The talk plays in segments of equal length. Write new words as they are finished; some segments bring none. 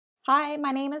Hi,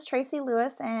 my name is Tracy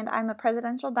Lewis, and I'm a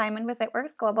Presidential Diamond with It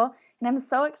Works Global, and I'm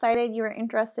so excited you are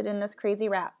interested in this crazy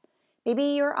wrap. Maybe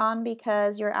you're on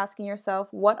because you're asking yourself,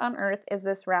 what on earth is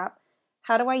this wrap?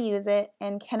 How do I use it?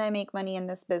 And can I make money in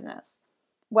this business?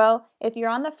 Well, if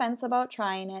you're on the fence about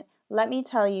trying it, let me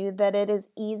tell you that it is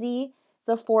easy, it's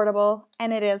affordable,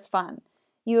 and it is fun.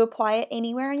 You apply it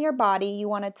anywhere in your body you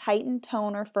want to tighten,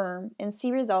 tone, or firm and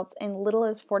see results in little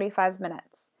as 45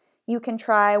 minutes. You can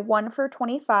try 1 for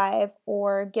 $25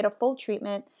 or get a full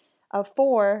treatment of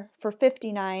 4 for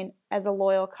 $59 as a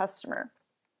loyal customer.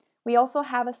 We also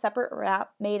have a separate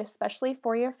wrap made especially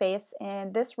for your face,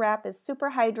 and this wrap is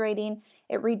super hydrating,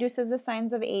 it reduces the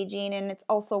signs of aging, and it's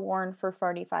also worn for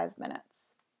 45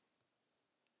 minutes.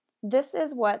 This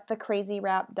is what the Crazy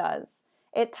Wrap does.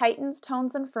 It tightens,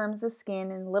 tones, and firms the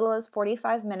skin in little as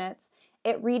 45 minutes.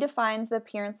 It redefines the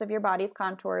appearance of your body's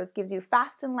contours, gives you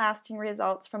fast and lasting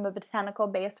results from a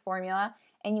botanical-based formula,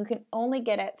 and you can only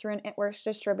get it through an It Works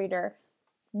distributor,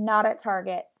 not at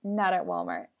Target, not at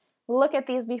Walmart. Look at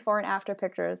these before and after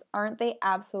pictures. Aren't they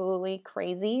absolutely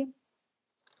crazy?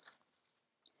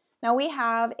 Now we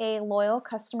have a loyal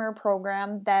customer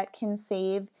program that can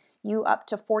save you up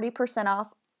to 40%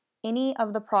 off any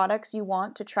of the products you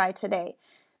want to try today.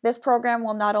 This program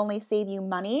will not only save you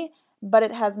money, but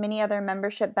it has many other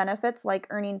membership benefits like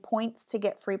earning points to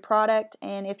get free product,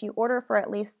 and if you order for at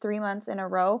least 3 months in a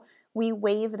row, we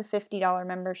waive the $50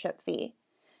 membership fee.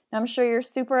 Now, I'm sure you're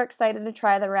super excited to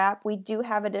try the wrap. We do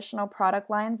have additional product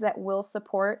lines that will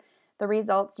support the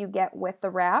results you get with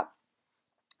the wrap.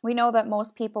 We know that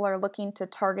most people are looking to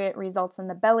target results in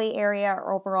the belly area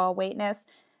or overall weight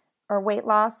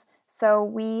loss, so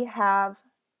we have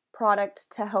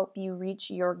product to help you reach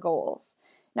your goals.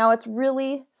 Now it's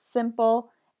really simple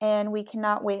and we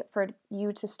cannot wait for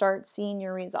you to start seeing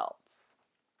your results.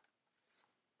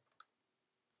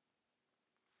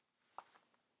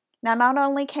 Now not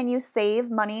only can you save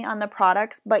money on the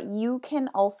products, but you can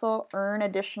also earn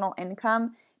additional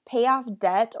income, pay off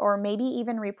debt, or maybe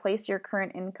even replace your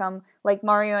current income like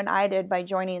Mario and I did by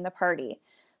joining the party.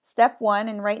 Step 1,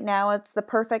 and right now it's the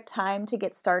perfect time to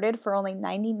get started for only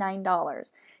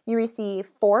 $99. You receive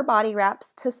 4 body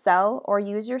wraps to sell or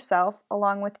use yourself,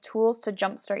 along with tools to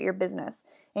jumpstart your business,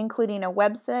 including a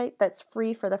website that's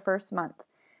free for the first month.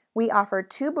 We offer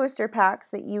 2 booster packs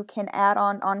that you can add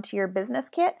onto your business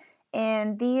kit,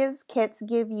 and these kits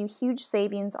give you huge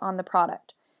savings on the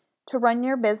product. To run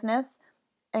your business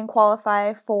and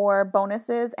qualify for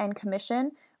bonuses and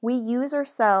commission, we use or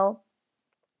sell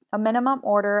a minimum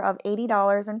order of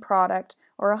 $80 in product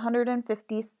or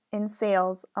 $150 in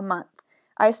sales a month.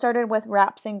 I started with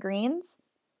wraps and greens.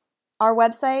 Our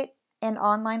website and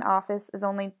online office is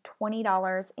only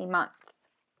 $20 a month.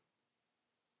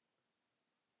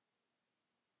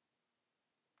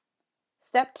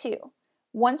 Step 2.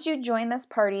 Once you join this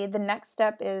party, the next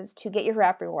step is to get your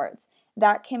wrap rewards.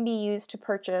 That can be used to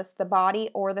purchase the body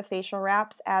or the facial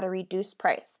wraps at a reduced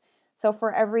price. So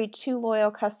for every 2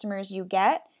 loyal customers you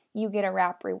get a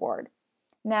wrap reward.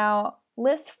 Now,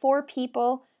 list 4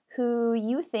 people who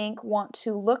you think want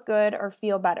to look good or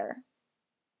feel better.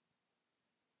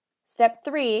 Step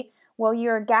 3, while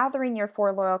you're gathering your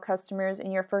 4 loyal customers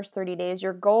in your first 30 days,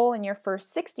 your goal in your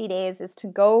first 60 days is to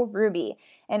go Ruby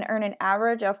and earn an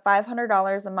average of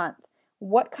 $500 a month.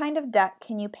 What kind of debt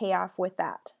can you pay off with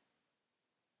that?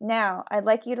 Now, I'd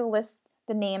like you to list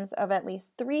the names of at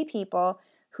least 3 people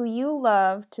who you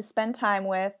love to spend time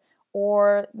with,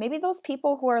 or maybe those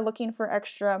people who are looking for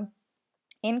extra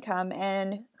income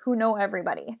and who know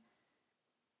everybody.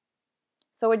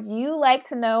 So would you like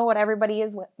to know what everybody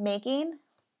is making?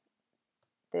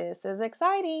 This is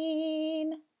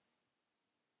exciting.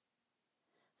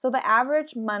 So the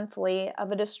average monthly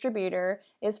of a distributor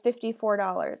is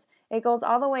 $54. It goes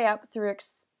all the way up through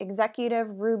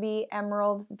executive, ruby,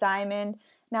 emerald, diamond.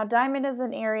 Now diamond is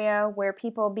an area where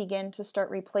people begin to start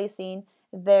replacing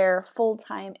their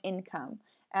full-time income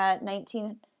at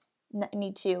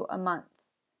 $19.92 a month.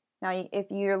 Now if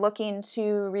you're looking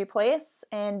to replace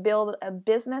and build a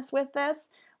business with this,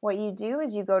 what you do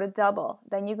is you go to double,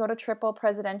 then you go to triple,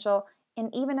 presidential,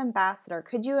 and even ambassador.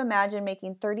 Could you imagine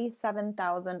making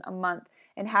 $37,000 a month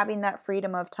and having that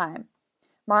freedom of time?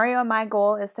 Mario and my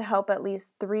goal is to help at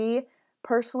least 3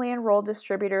 personally enrolled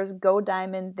distributors go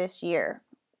diamond this year.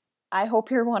 I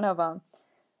hope you're one of them.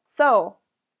 So,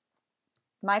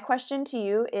 my question to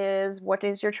you is, what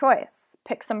is your choice?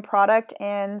 Pick some product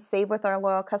and save with our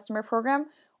loyal customer program,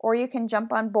 or you can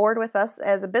jump on board with us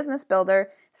as a business builder,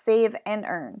 save and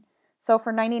earn. So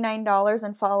for $99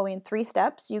 and following 3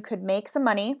 steps, you could make some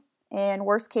money, and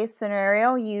worst case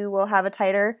scenario, you will have a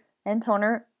tighter and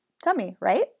toner tummy,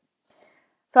 right?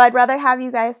 So I'd rather have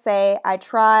you guys say, I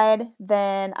tried,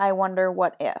 than I wonder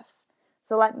what if.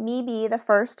 So let me be the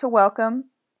first to welcome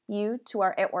you to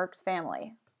our It Works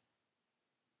family.